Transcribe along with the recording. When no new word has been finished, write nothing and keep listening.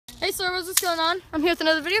Hey Servos, what's going on? I'm here with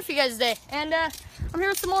another video for you guys today, and I'm here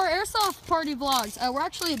with some more Airsoft party vlogs. We're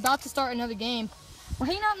actually about to start another game. We're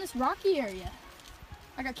hanging out in this rocky area.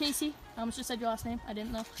 I got Casey. I almost just said your last name. I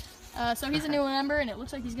didn't know. So he's a new member, and it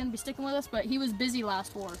looks like he's going to be sticking with us, but he was busy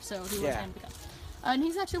last war, so he wasn't going to come. And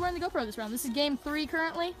he's actually wearing the GoPro this round. This is game 3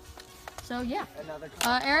 currently. So yeah.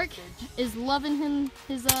 Eric is loving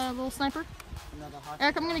his little sniper.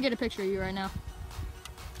 Eric, I'm going to get a picture of you right now.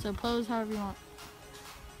 So pose however you want.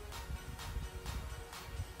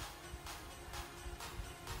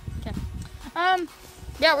 Okay.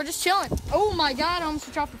 Yeah, we're just chilling. Oh my God, I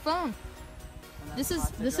almost dropped the phone. This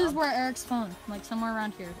is where Eric's phone, like somewhere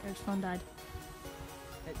around here. Eric's phone died.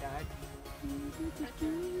 It died.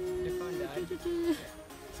 Your phone died.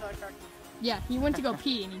 So I cracked. Yeah, he went to go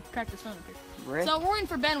pee and he cracked his phone up here. Really? So we're waiting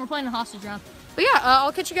for Ben. We're playing a hostage round. But yeah,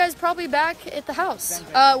 I'll catch you guys probably back at the house.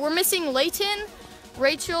 We're missing Layton,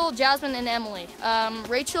 Rachel, Jasmine, and Emily.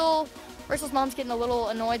 Rachel's mom's getting a little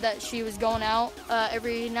annoyed that she was going out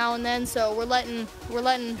every now and then, so we're letting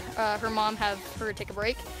her mom have her take a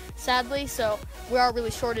break, sadly. So we are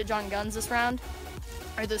really shortage on guns this round,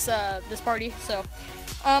 or this party. So,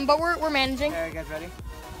 but we're managing. Are you guys ready?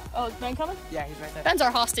 Oh, is Ben coming? Yeah, he's right there. Ben's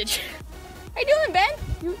our hostage. How you doing, Ben?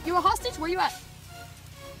 You a hostage? Where you at?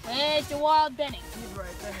 There's the wild Benny. He's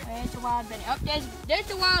right there. There's the wild Benny. Oh, there's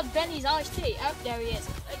the wild Benny's iced tea. Oh, there he is.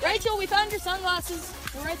 Rachel, we found your sunglasses.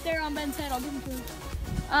 They're right there on Ben's head. I'll give them to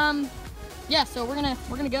him. Yeah. So we're gonna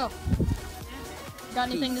go. Got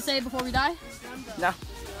anything to say before we die? No.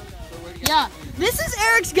 Yeah. This is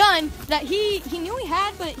Eric's gun that he knew he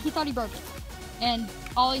had, but he thought he broke it, and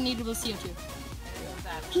all he needed was CO2.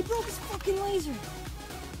 He broke his fucking laser.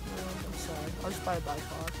 I'm sorry. I'll just buy a bike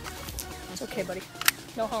car. It's okay, buddy.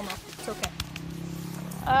 No homo. It's okay.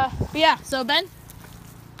 But yeah, so Ben,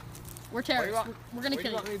 we're terrorists. We're gonna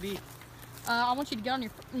kill you. Where do you want me to be? I want you to get on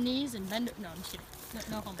your knees and bend it. No, I'm just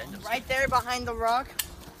kidding. No homo. Right there behind the rock.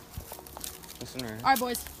 All right,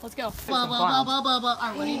 boys, let's go. Blah, blah, blah, blah, blah, blah. All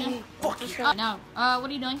right, what are you doing? Now, what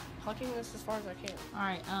are you doing? Hucking this as far as I can. All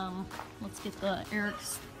right, let's get the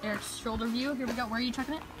Eric's shoulder view. Here we go. Where are you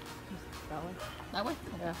chucking it? That way. That way?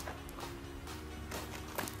 Yeah.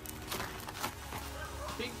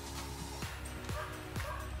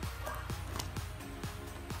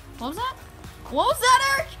 What was that? What was that,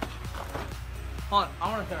 Eric? Hold on, I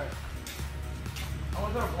want to throw it. I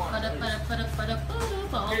want to throw one.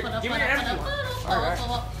 Give me your empty one. Alright.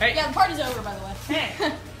 Hey. Yeah, the party's over, by the way.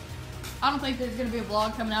 Hey. I don't think there's gonna be a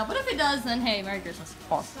vlog coming out, but if it does, then hey, Merry Christmas.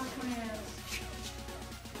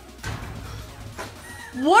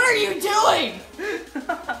 What are you doing?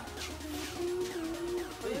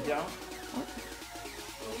 Please don't.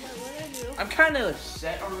 I'm kind of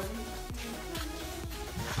set already.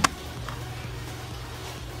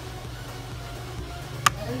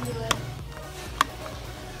 I didn't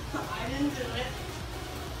do it.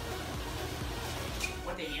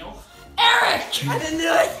 What the hell? Eric! I didn't do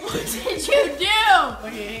it! What did you do?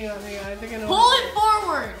 Okay, hang on. I think I know. Pull it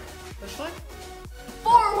forward! This way?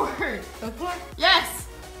 Forward! This way? Yes!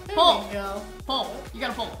 There Pull! we go. Pull. You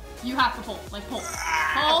gotta pull. You have to pull. Like, pull.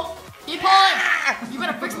 Pull. Keep pulling! You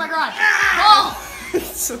better fix my garage. Pull!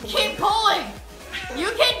 So Keep pulling!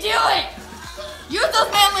 You can do it! Use those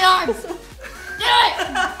manly arms! Do it!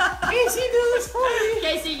 Casey, do this for me!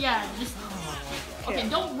 Casey, yeah, just... Okay,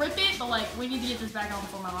 don't rip it, but like, we need to get this back on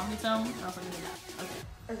before my mom gets home, or else I'm gonna do that. Okay.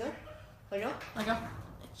 Right there? Let go? Let go.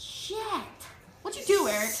 Shit! What'd you do,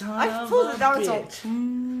 Eric? I pulled it down, so...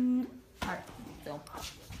 Alright, film.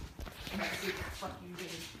 Fuck you, dude.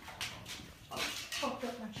 Oh, fucked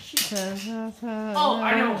up my shit. Oh,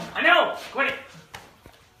 I know! Quit it!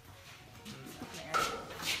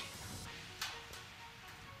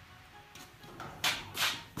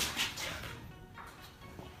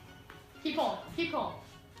 Keep pulling, keep pulling.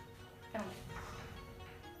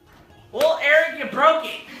 Well, Eric, you broke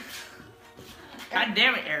it! God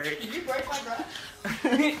damn it, Eric. Did you break my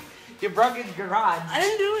garage? You broke his garage. I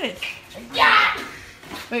didn't do it. Yeah!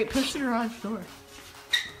 Wait, push the garage door.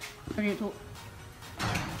 Okay, pull.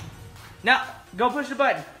 No, go push the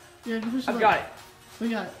button. Yeah, push the I've got it. We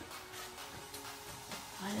got it.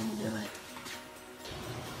 I didn't do it.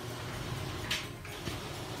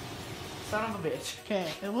 Son of a bitch. Okay,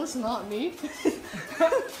 it was not me.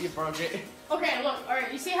 You broke it. Okay, look, alright,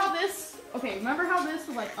 you see how this, okay, remember how this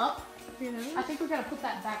was like up? I think we gotta put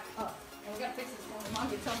that back up. And we gotta fix this one. Mom,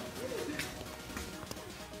 you tell me.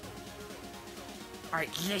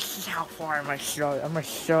 Alright, this is how far I'm gonna show it. I'm gonna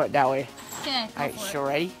show it that way. Okay, Alright, so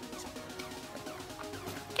ready?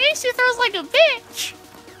 Casey throws like a bitch.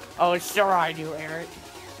 Oh, sure I do, Eric.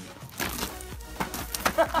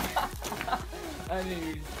 I knew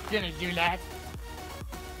you were gonna do that.